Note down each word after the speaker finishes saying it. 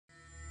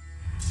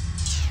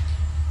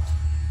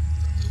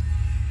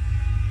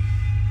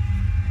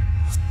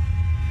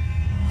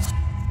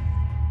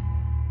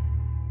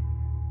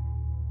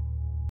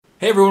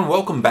Hey everyone,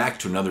 welcome back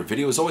to another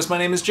video. As always, my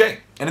name is Jay,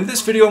 and in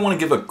this video I want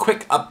to give a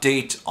quick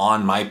update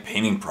on my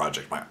painting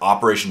project, my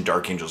Operation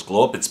Dark Angels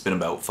Glow Up. It's been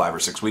about 5 or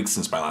 6 weeks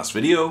since my last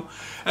video.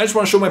 I just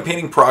want to show my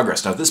painting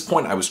progress. Now at this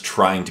point I was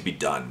trying to be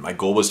done. My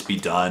goal was to be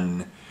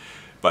done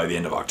by the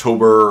end of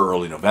October,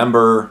 early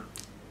November.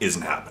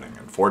 Isn't happening,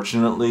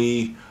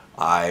 unfortunately.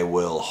 I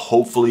will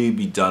hopefully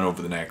be done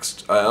over the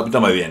next, I'll be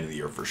done by the end of the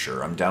year for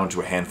sure. I'm down to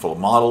a handful of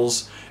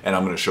models and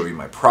I'm going to show you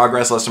my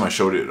progress. Last time I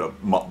showed it, a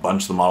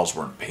bunch of the models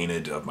weren't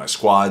painted of my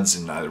squads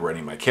and neither were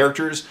any of my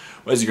characters.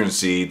 But as you're going to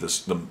see,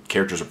 the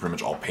characters are pretty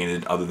much all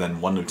painted other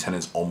than one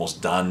lieutenant's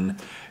almost done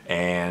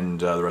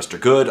and the rest are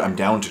good. I'm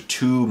down to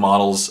 2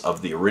 models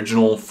of the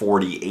original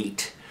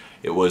 48.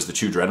 It was the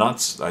 2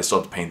 dreadnoughts. I still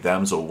have to paint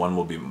them, so one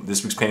will be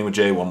this week's painting with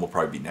Jay, one will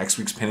probably be next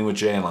week's painting with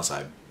Jay unless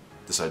I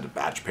decide to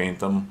batch paint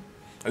them.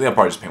 I think I'll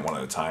probably just paint one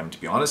at a time, to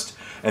be honest.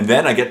 And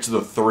then I get to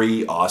the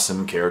 3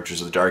 awesome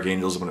characters of the Dark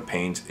Angels. I'm going to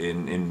paint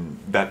in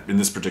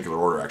this particular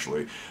order,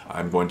 actually.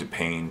 I'm going to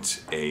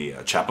paint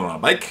a chaplain on a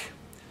bike,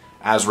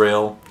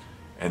 Azrael,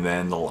 and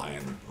then the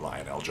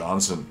Lionel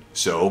Johnson.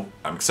 So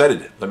I'm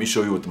excited. Let me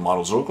show you what the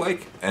models look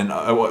like. And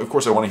of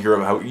course, I want to hear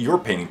about how your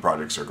painting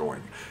projects are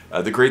going.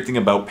 The great thing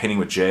about painting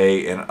with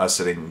Jay and us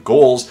setting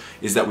goals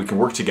is that we can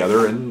work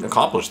together and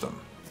accomplish them.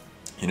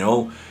 You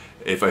know,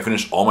 if I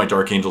finish all my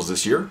Dark Angels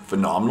this year,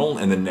 phenomenal.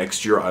 And then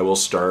next year I will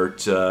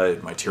start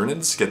my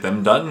Tyranids, get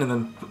them done, and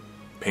then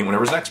paint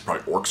whatever's next.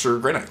 Probably Orcs or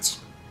Grey Knights.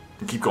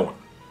 And keep going.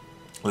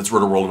 Let's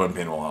rid a world of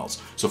unpaintable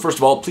models. So first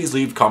of all, please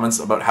leave comments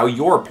about how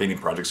your painting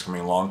project's coming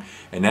along.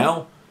 And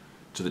now,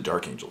 to the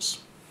Dark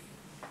Angels.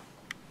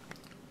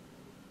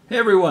 Hey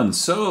everyone,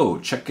 so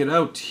check it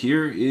out.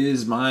 Here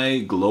is my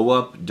Glow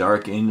Up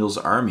Dark Angels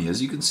army.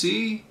 As you can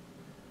see,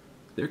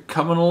 they're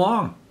coming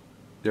along.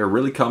 They're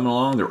really coming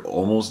along. They're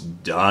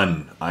almost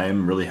done. I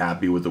am really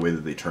happy with the way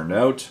that they turned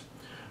out.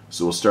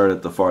 So we'll start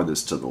at the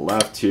farthest to the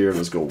left here.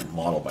 Let's go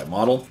model by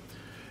model.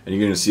 And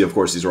you're going to see, of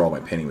course, these are all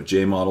my Painting with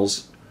Jay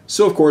models.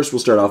 So, of course,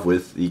 we'll start off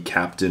with the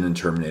Captain and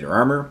Terminator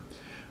armor.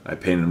 I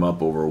painted him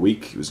up over a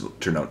week. It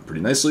turned out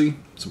pretty nicely.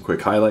 Some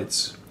quick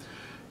highlights.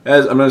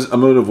 As I'm going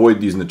to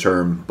avoid using the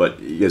term, but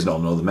you guys all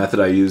know the method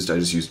I used. I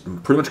just used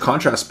pretty much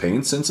contrast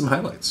paints and some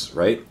highlights,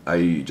 right?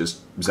 I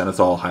just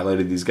zenithal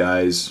highlighted these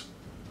guys.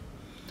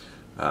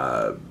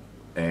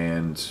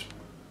 And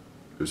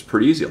it was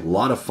pretty easy, a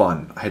lot of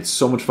fun. I had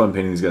so much fun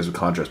painting these guys with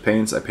contrast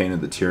paints. I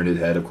painted the Tyranid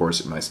head, of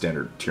course, in my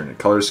standard Tyranid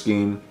color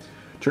scheme.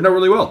 Turned out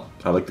really well.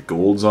 I like the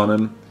golds on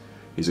him.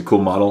 He's a cool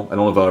model. I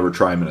don't know if I'll ever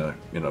try him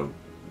in a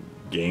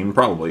game,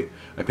 probably.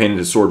 I painted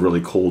his sword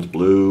really cold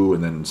blue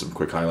and then some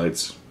quick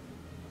highlights.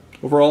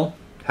 Overall,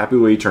 happy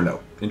with the way he turned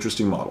out.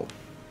 Interesting model.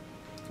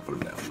 Put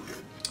him down.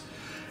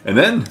 And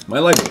then my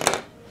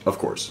librarian, of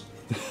course.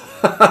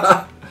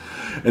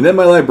 And then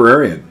my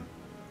librarian.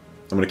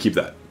 I'm going to keep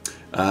that.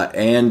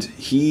 And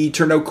he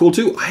turned out cool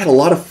too. I had a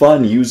lot of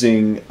fun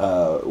using,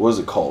 what was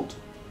it called?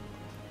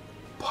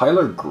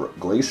 Pilar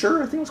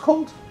Glacier, I think it was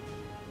called?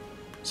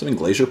 Something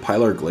Glacier?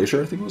 Pilar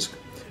Glacier, I think it was.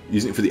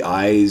 Using it for the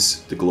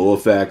eyes, the glow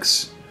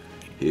effects,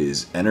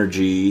 his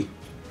energy.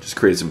 Just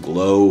created some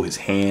glow, his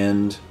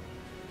hand,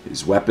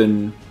 his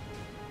weapon.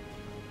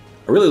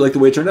 I really like the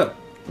way it turned out.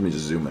 Let me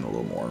just zoom in a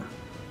little more.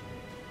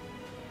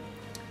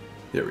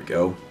 There we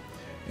go.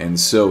 And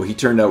so he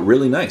turned out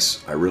really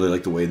nice. I really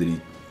like the way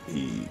that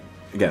he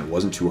again,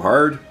 wasn't too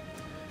hard.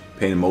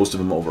 Painted most of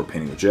them over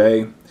Painting with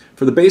Jay.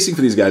 For the basing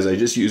for these guys, I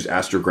just used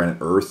Astro Granite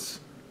Earth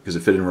because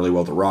it fit in really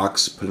well with the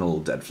rocks. Put in a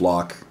little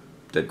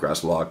dead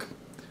grass flock.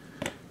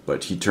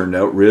 But he turned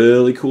out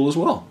really cool as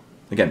well.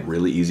 Again,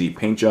 really easy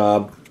paint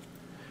job.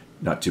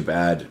 Not too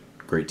bad.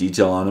 Great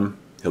detail on him.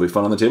 He'll be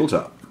fun on the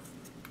tabletop.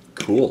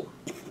 Cool.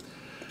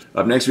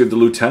 Up next, we have the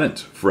Lieutenant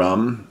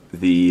from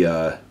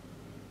the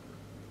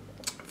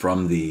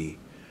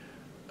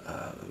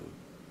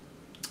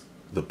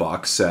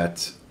box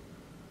set,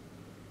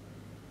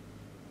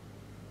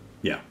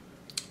 yeah,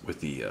 with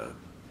the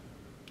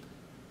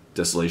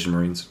Desolation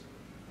Marines.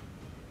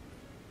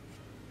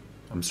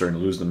 I'm starting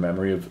to lose the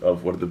memory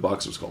of what the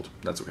box was called.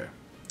 That's okay.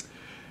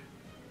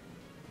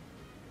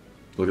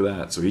 Look at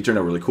that. So he turned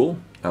out really cool.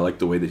 I like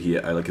the way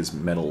that I like his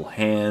metal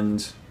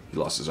hand. He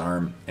lost his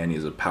arm, and he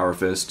has a power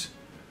fist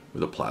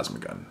with a plasma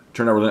gun.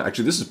 Turned out really,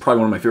 actually, this is probably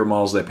one of my favorite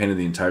models that I painted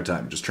the entire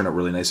time. Just turned out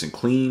really nice and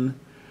clean.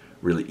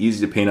 Really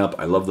easy to paint up.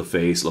 I love the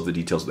face, love the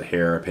details of the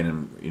hair. I painted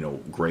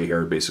him, gray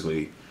hair,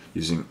 basically,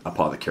 using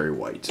Apothecary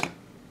White.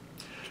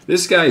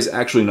 This guy is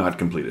actually not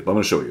completed, but I'm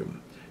going to show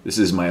you. This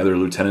is my other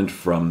lieutenant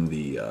from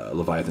the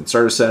Leviathan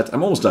starter set.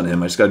 I'm almost done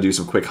him. I just got to do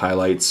some quick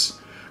highlights,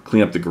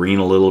 clean up the green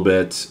a little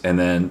bit, and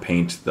then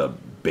paint the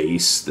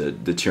base, the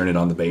Tyranid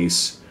on the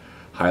base,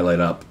 highlight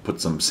up,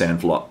 put some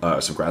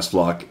some grass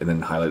flock, and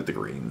then highlight the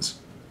greens.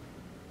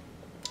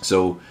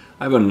 So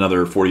I have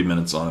another 40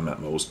 minutes on him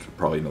at most,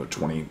 probably another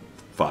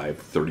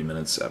 25-30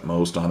 minutes at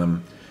most on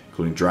him,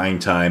 including drying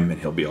time,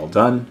 and he'll be all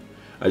done.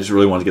 I just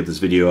really want to get this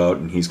video out,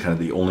 and he's kind of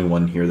the only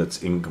one here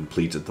that's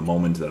incomplete at the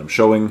moment that I'm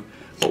showing,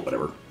 but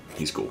whatever,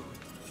 he's cool.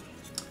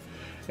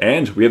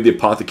 And we have the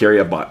Apothecary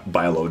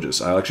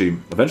Biologus.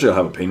 Eventually I'll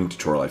have a painting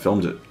tutorial. I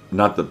filmed it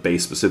not the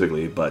base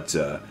specifically, but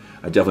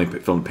I definitely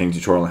filmed a painting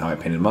tutorial on how I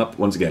painted them up.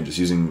 Once again, just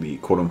using the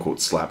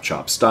quote-unquote slap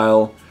chop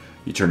style.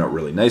 You turn out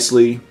really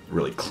nicely,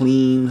 really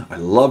clean. I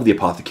love the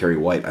Apothecary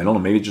White. I don't know,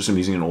 maybe just I'm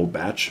using an old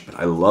batch, but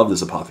I love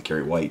this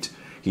Apothecary White.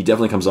 He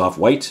definitely comes off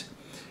white,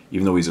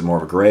 even though he's more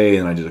of a gray,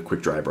 and I did a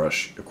quick dry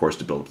brush, of course,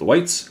 to build up the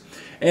whites.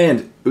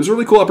 And it was a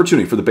really cool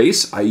opportunity. For the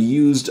base, I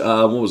used,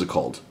 what was it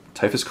called?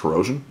 Typhus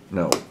Corrosion?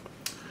 No.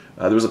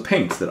 There was a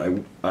paint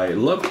that I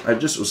loved. I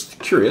just was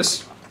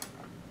curious,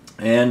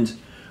 and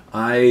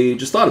I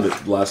just thought of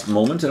it last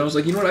moment, and I was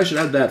like, you know what, I should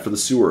add that for the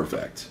sewer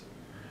effect.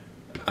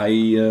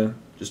 I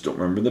just don't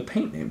remember the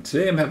paint name.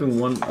 Today I'm having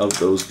one of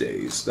those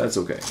days. That's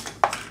okay.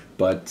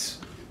 But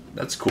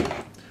that's cool.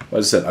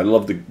 As I said, I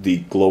love the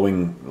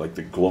glowing, like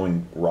the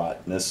glowing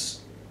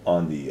rotness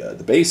on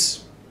the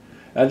base.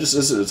 And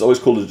it's always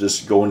cool to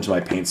just go into my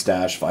paint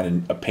stash,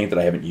 find a paint that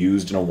I haven't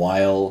used in a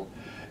while,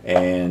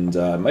 and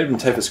it might have been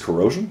Typhus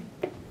Corrosion.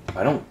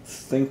 I don't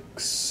think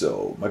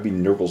so. It might be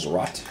Nurgle's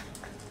Rot.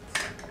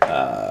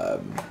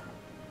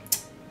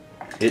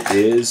 It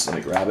is. Let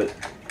me grab it.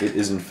 It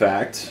is in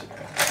fact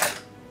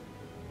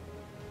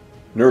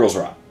Nurgle's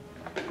Rot.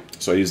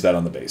 So I used that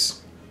on the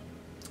base.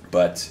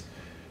 But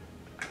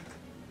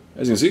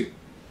as you can see,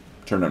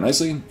 turned out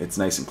nicely. It's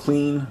nice and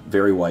clean,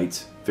 very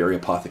white, very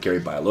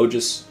Apothecary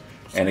Biologus.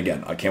 And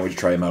again, I can't wait to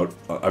try him out.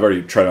 I've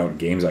already tried him out in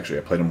games, actually.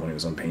 I played him when he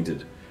was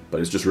unpainted. But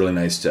it's just really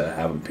nice to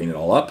have him painted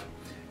all up,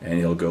 and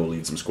he'll go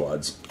lead some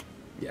squads.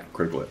 Yeah,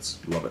 critical hits.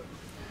 Love it.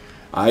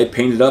 I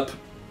painted up,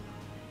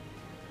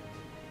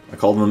 I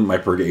called them my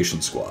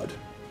Purgation Squad.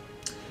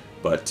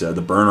 But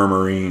the Burner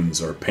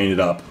Marines are painted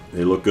up.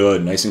 They look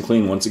good, nice and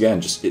clean. Once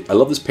again, I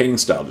love this painting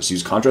style. Just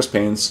use contrast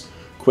paints,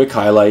 quick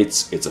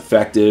highlights. It's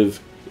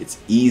effective. It's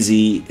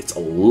easy. It's a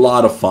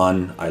lot of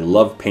fun. I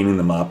love painting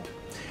them up.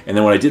 And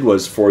then what I did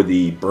was for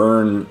the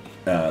burn,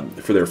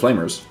 for their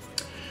flamers,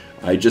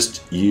 I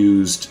just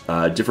used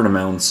different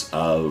amounts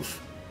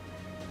of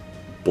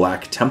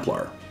Black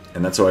Templar,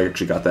 and that's how I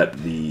actually got that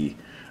the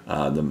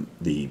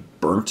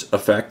burnt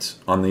effect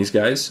on these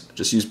guys.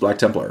 Just used Black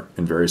Templar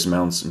in various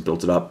amounts and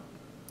built it up.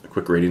 A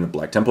quick rating of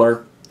Black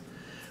Templar.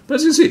 But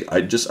as you can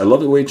see, I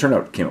love the way it turned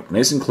out. It came out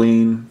nice and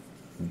clean,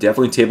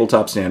 definitely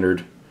tabletop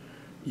standard.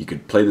 You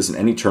could play this in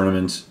any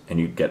tournament and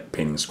you'd get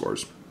painting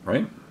scores,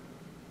 right?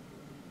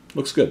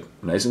 Looks good,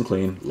 nice and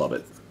clean, love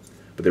it.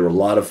 But they were a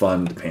lot of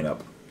fun to paint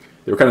up.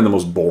 They were kind of the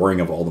most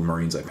boring of all the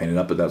Marines I painted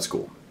up, but that's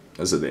cool.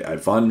 As I said, I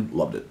had fun,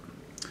 loved it.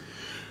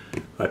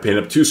 I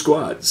painted up 2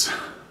 squads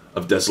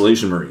of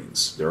Desolation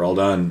Marines. They're all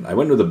done. I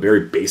went with a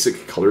very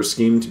basic color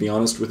scheme, to be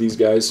honest, with these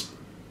guys.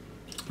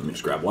 Let me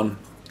just grab one.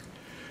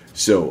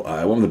 So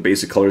I went with a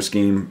basic color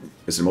scheme.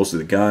 This is mostly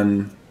the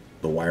gun,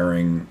 the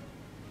wiring,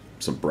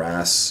 some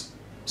brass,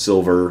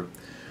 silver.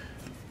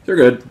 They're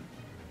good.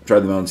 Tried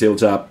them out on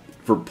tabletop.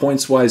 For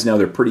points-wise now,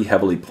 they're pretty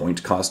heavily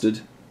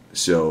point-costed.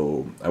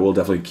 So I will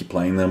definitely keep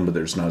playing them, but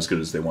they're just not as good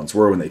as they once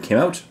were when they came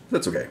out.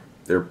 That's okay.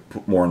 They're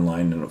more in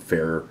line in a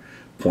fair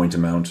point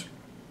amount.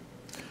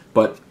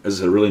 But as I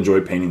said, I really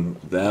enjoyed painting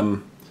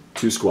them.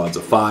 2 squads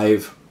of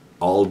 5,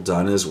 all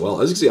done as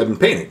well. As you can see, I've been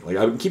painting. Like,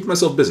 I've been keeping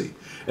myself busy.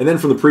 And then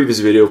from the previous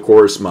video, of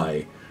course,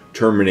 my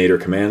Terminator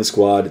Command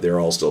Squad, they're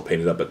all still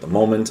painted up at the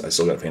moment. I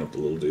still got to paint up the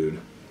little dude.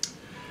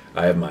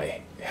 I have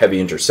my Heavy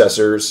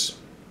Intercessors,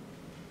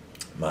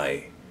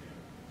 my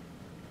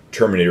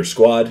Terminator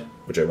Squad,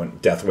 which I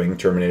went Deathwing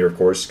Terminator, of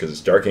course, because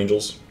it's Dark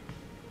Angels,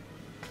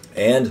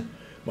 and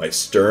my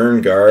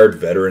Stern Guard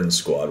Veteran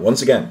Squad.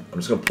 Once again, I'm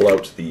just going to pull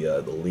out the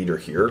leader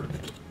here,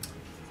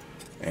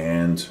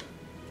 and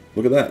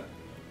look at that.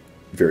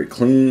 Very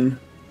clean,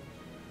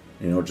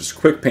 you know, just a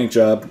quick paint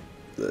job.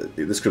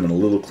 This could have been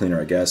a little cleaner,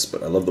 I guess,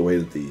 but I love the way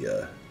that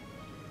the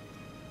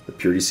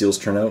purity seals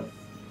turn out.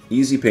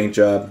 Easy paint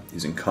job,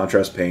 using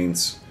contrast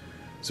paints,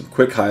 some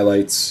quick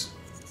highlights.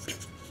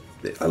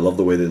 I love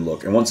the way they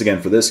look. And once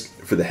again, for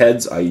the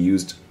heads, I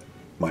used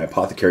my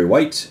Apothecary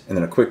White and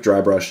then a quick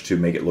dry brush to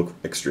make it look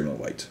extremely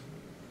white.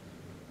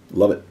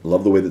 Love it.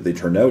 Love the way that they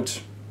turned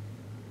out.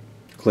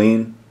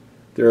 Clean.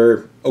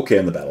 They're okay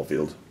on the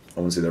battlefield. I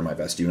wouldn't say they're my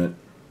best unit.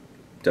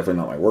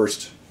 Definitely not my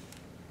worst.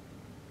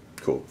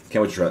 Cool.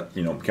 Can't wait to try,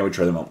 can't wait to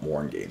try them out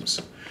more in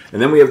games. And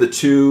then we have the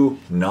 2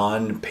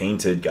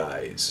 non-painted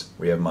guys.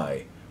 We have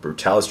my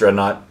Brutalis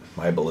Dreadnought,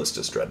 my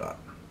Ballistus Dreadnought.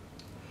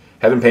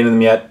 Haven't painted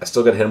them yet. I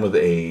still got to hit them with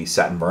a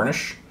satin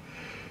varnish.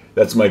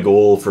 That's my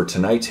goal for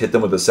tonight. Hit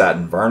them with a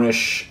satin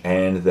varnish,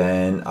 and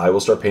then I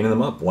will start painting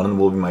them up. One of them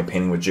will be my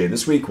painting with Jay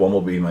this week. One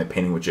will be my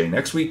painting with Jay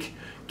next week.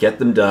 Get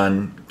them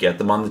done, get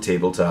them on the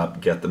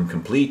tabletop, get them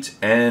complete,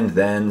 and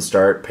then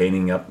start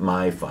painting up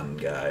my fun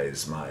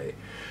guys. My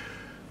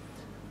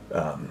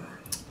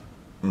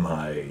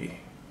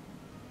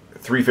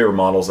 3 favorite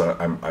models.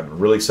 I'm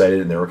really excited,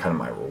 and they were kind of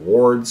my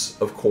rewards,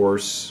 of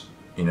course.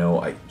 You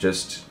know,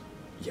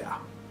 yeah.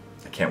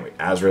 Can't wait.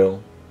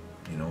 Azrael,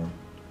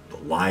 the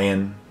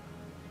Lion,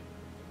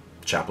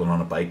 Chaplain on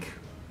a Bike.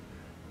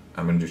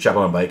 I'm going to do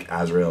Chaplain on a Bike,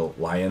 Azrael,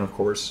 Lion, of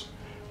course.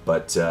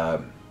 But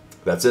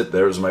that's it.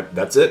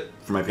 That's it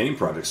for my painting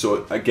project.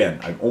 So again,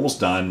 I'm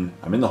almost done.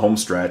 I'm in the home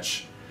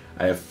stretch.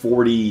 I have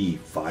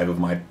 45 of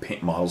my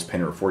models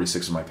painted, or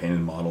 46 of my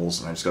painted models,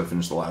 and I just got to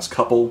finish the last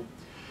couple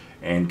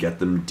and get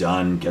them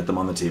done, get them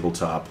on the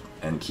tabletop,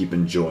 and keep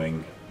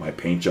enjoying my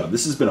paint job.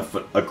 This has been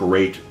a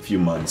great few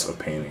months of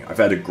painting. I've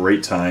had a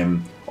great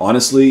time.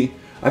 Honestly,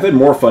 I've had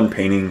more fun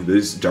painting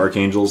these Dark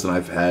Angels than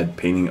I've had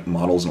painting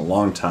models in a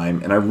long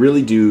time, and I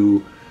really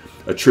do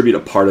attribute a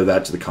part of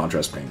that to the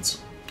contrast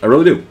paints. I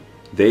really do.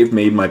 They've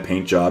made my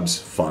paint jobs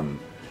fun.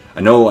 I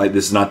know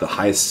this is not the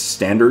highest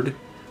standard,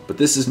 but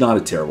this is not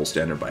a terrible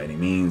standard by any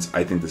means.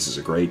 I think this is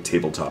a great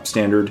tabletop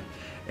standard,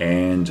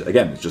 and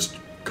again, it's just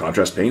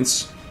contrast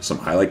paints, some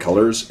highlight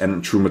colors,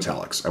 and true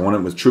metallics. I want it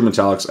with true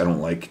metallics. I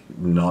don't like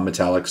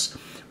non-metallics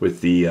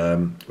with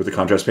the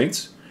contrast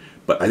paints,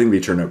 but I think they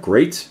turned out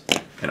great,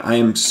 and I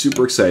am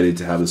super excited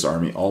to have this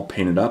army all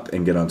painted up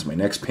and get on to my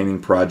next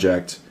painting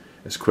project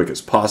as quick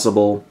as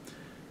possible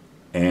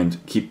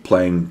and keep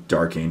playing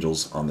Dark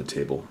Angels on the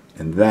table.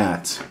 And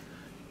that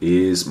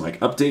is my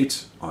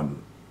update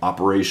on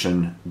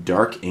Operation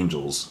Dark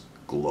Angels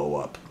Glow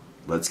Up.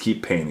 Let's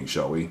keep painting,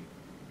 shall we?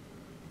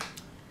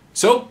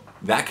 So,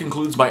 that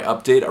concludes my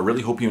update. I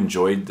really hope you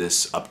enjoyed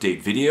this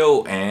update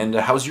video. And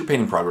how's your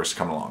painting progress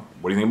coming along?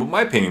 What do you think about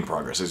my painting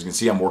progress? As you can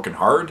see, I'm working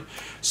hard.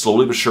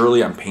 Slowly but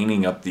surely, I'm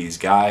painting up these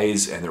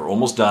guys, and they're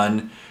almost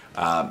done.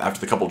 After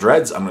the couple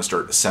dreads, I'm going to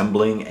start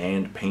assembling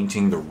and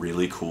painting the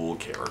really cool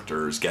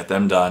characters. Get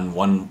them done,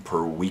 one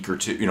per week or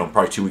two,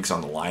 probably 2 weeks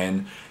on the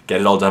Lion. Get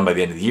it all done by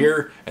the end of the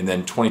year. And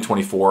then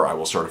 2024, I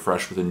will start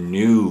afresh with a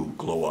new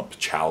glow up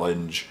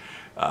challenge.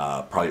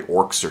 Probably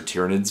orcs or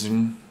tyranids,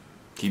 and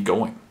keep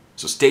going.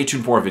 So stay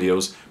tuned for more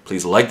videos.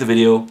 Please like the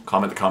video,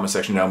 comment in the comment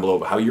section down below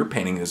about how your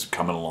painting is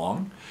coming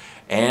along,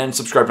 and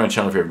subscribe to my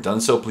channel if you haven't done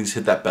so. Please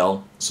hit that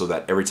bell so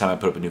that every time I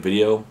put up a new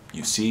video,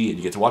 you see and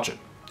you get to watch it.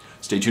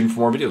 Stay tuned for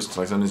more videos.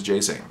 Until next time, this is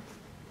Jay saying,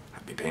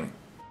 happy painting.